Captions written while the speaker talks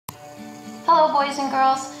Hello boys and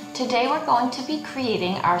girls, today we're going to be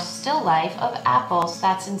creating our still life of apples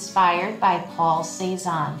that's inspired by Paul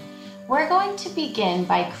Cézanne. We're going to begin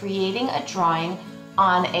by creating a drawing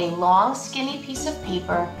on a long skinny piece of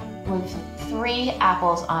paper with 3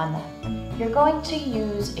 apples on them. You're going to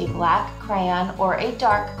use a black crayon or a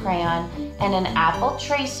dark crayon and an apple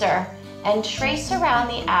tracer and trace around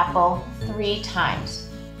the apple 3 times.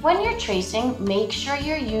 When you're tracing, make sure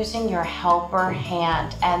you're using your helper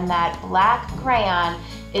hand and that black crayon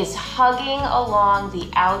is hugging along the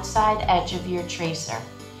outside edge of your tracer.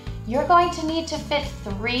 You're going to need to fit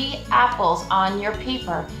 3 apples on your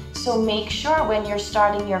paper, so make sure when you're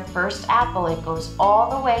starting your first apple, it goes all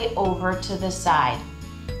the way over to the side.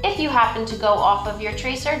 If you happen to go off of your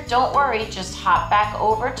tracer, don't worry, just hop back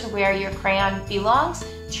over to where your crayon belongs,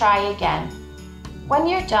 try again. When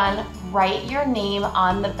you're done, write your name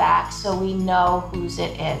on the back so we know whose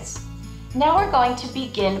it is. Now we're going to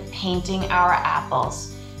begin painting our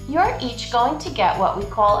apples. You're each going to get what we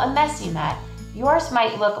call a messy mat. Yours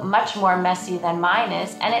might look much more messy than mine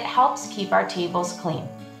is, and it helps keep our tables clean.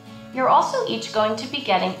 You're also each going to be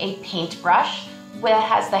getting a paintbrush that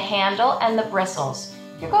has the handle and the bristles.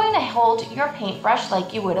 You're going to hold your paintbrush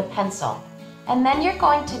like you would a pencil, and then you're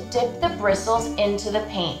going to dip the bristles into the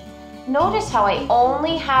paint. Notice how I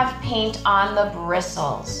only have paint on the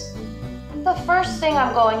bristles. The first thing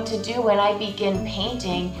I'm going to do when I begin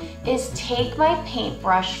painting is take my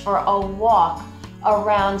paintbrush for a walk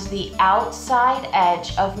around the outside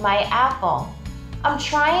edge of my apple. I'm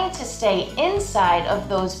trying to stay inside of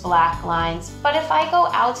those black lines, but if I go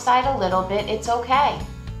outside a little bit, it's okay.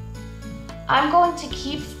 I'm going to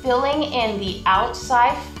keep filling in the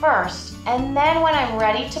outside first, and then when I'm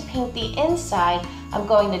ready to paint the inside, I'm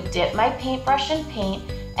going to dip my paintbrush in paint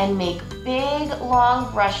and make big long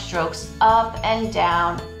brush strokes up and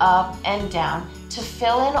down to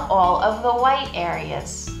fill in all of the white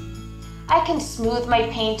areas. I can smooth my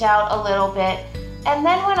paint out a little bit, and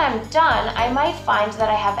then when I'm done, I might find that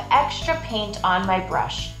I have extra paint on my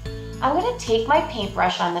brush. I'm going to take my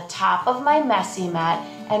paintbrush on the top of my messy mat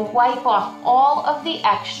and wipe off all of the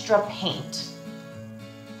extra paint.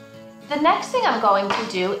 The next thing I'm going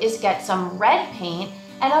to do is get some red paint,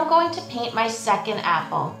 and I'm going to paint my second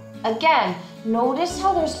apple. Again, notice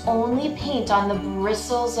how there's only paint on the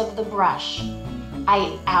bristles of the brush.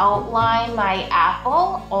 I outline my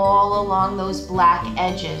apple all along those black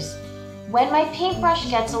edges. When my paintbrush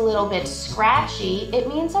gets a little bit scratchy, it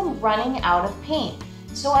means I'm running out of paint.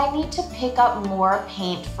 So I need to pick up more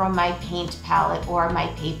paint from my paint palette or my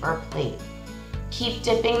paper plate. Keep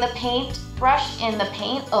dipping the paintbrush in the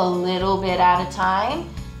paint a little bit at a time.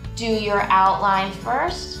 Do your outline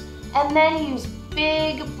first, and then use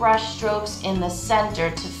big brush strokes in the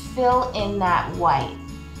center to fill in that white.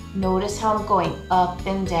 Notice how I'm going up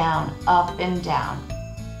and down, up and down.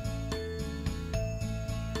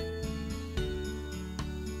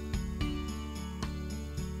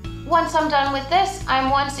 Once I'm done with this, I'm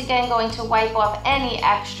once again going to wipe off any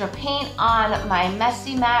extra paint on my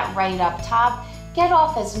messy mat right up top. Get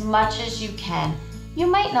off as much as you can. You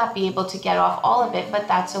might not be able to get off all of it, but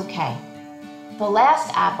that's okay. The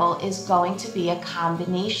last apple is going to be a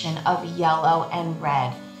combination of yellow and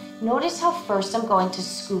red. Notice how first I'm going to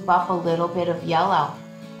scoop up a little bit of yellow,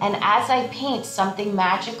 and as I paint, something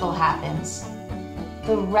magical happens.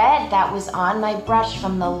 The red that was on my brush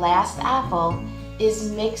from the last apple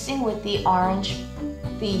is mixing with the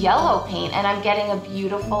yellow paint, and I'm getting a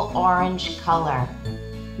beautiful orange color.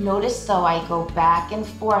 Notice though I go back and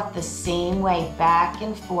forth the same way, back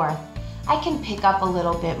and forth. I can pick up a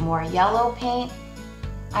little bit more yellow paint.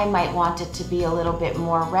 I might want it to be a little bit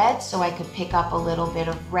more red, so I could pick up a little bit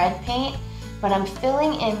of red paint, but I'm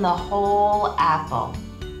filling in the whole apple.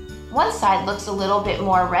 One side looks a little bit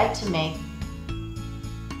more red to me.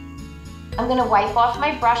 I'm going to wipe off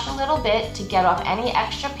my brush a little bit to get off any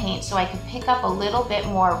extra paint so I can pick up a little bit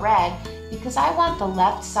more red, because I want the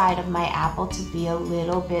left side of my apple to be a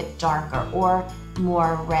little bit darker or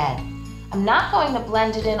more red. I'm not going to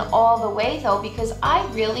blend it in all the way though, because I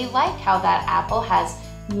really like how that apple has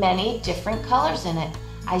many different colors in it.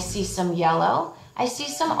 I see some yellow, I see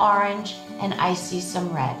some orange, and I see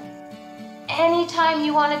some red. Anytime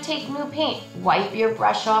you want to take new paint, wipe your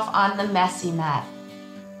brush off on the messy mat.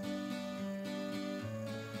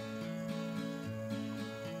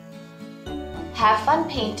 Have fun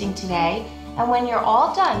painting today, and when you're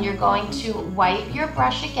all done, you're going to wipe your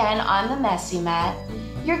brush again on the messy mat.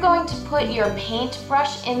 You're going to put your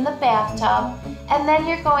paintbrush in the bathtub, and then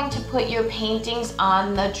you're going to put your paintings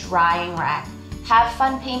on the drying rack. Have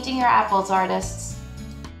fun painting your apples, artists.